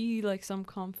be like some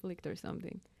conflict or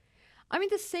something. I mean,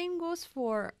 the same goes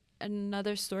for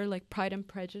another story like Pride and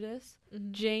Prejudice.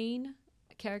 Jane,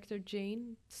 character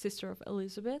Jane, sister of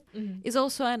Elizabeth, is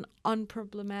also an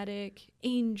unproblematic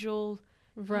angel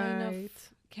kind of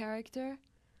character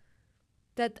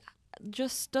that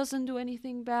just doesn't do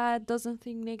anything bad, doesn't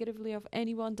think negatively of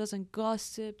anyone, doesn't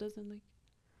gossip, doesn't like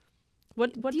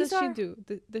What These does she are- do?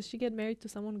 Does she get married to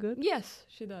someone good? Yes,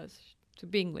 she does. To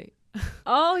Bingley.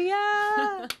 Oh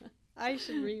yeah. I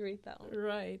should reread that one.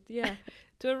 Right, yeah.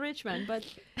 To a rich man. But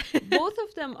both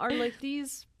of them are like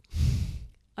these,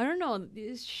 I don't know,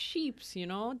 these sheeps, you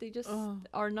know? They just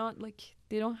are not like,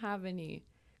 they don't have any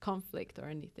conflict or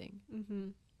anything. Mm-hmm.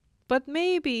 But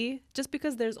maybe just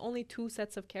because there's only 2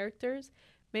 sets of characters,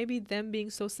 maybe them being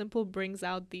so simple brings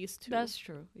out these 2. That's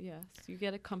true, yes. You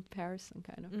get a comparison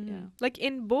kind of, yeah. Like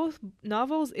in both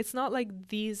novels, it's not like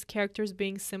these characters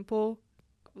being simple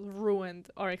ruined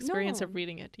our experience No. of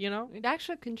reading it, you know? It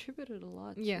actually contributed a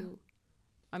lot Yeah. to,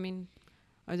 I mean,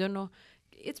 I don't know.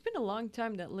 It's been a long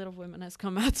time that Little Women has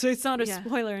come out, so it's not a Yeah.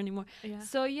 spoiler anymore. Yeah.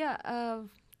 So yeah,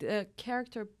 the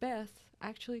character Beth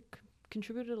actually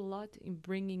contributed a lot in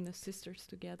bringing the sisters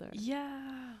together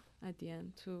Yeah. at the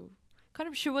end to kind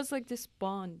of, she was like this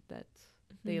bond that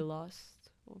they lost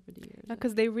over the years.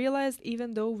 Because they realized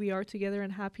even though we are together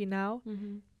and happy now,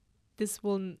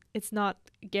 it's not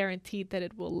guaranteed that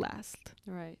it will last.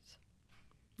 Right.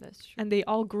 That's true. And they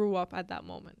all grew up at that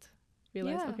moment.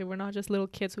 Realized, Yeah. okay, we're not just little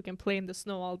kids who can play in the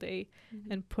snow all day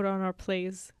and put on our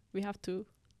plays. We have to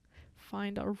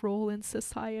find our role in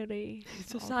society.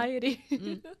 Society.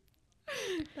 Mm.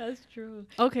 That's true.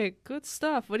 Okay, good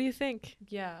stuff. What do you think?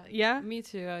 Yeah. Yeah? Me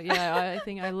too. Yeah, I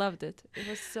think I loved it. It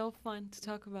was so fun to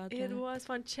talk about It that. was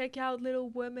fun. Check out Little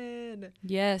Women.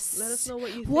 Yes. Let us know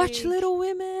what you Watch think. Little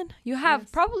Women. You have Yes.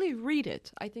 probably read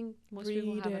it. I think most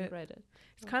people Read haven't it. read it.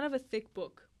 It's kind of a thick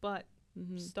book, but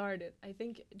Mm-hmm. start it. I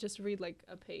think just read like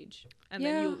a page and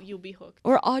Yeah. then you'll be hooked.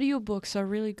 Or audiobooks are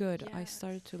really good. I Yes.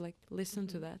 started to like listen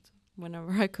to that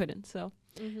whenever I couldn't. So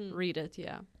Mm-hmm. read it,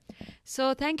 yeah.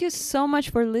 So thank you so much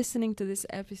for listening to this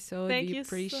episode. Thank we you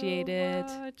appreciate so it.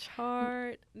 much,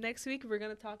 Heart. Next week we're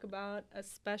gonna talk about a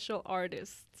special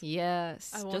artist.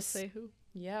 Yes. I won't just say who.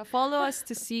 yeah, follow us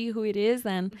to see who it is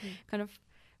and kind of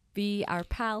be our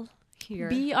pal here.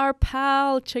 Be our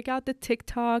pal. Check out the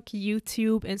TikTok,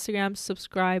 YouTube, Instagram.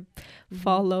 Subscribe,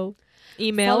 follow,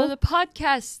 email. Follow the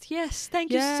podcast. Yes.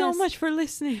 Thank you so Yes. much for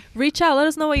listening. Reach out. Let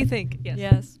us know what you think. Yes.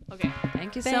 Yes. Okay.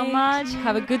 Thank you so Thank much. you.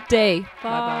 Have a good day.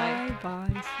 Bye.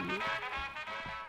 Bye. See you.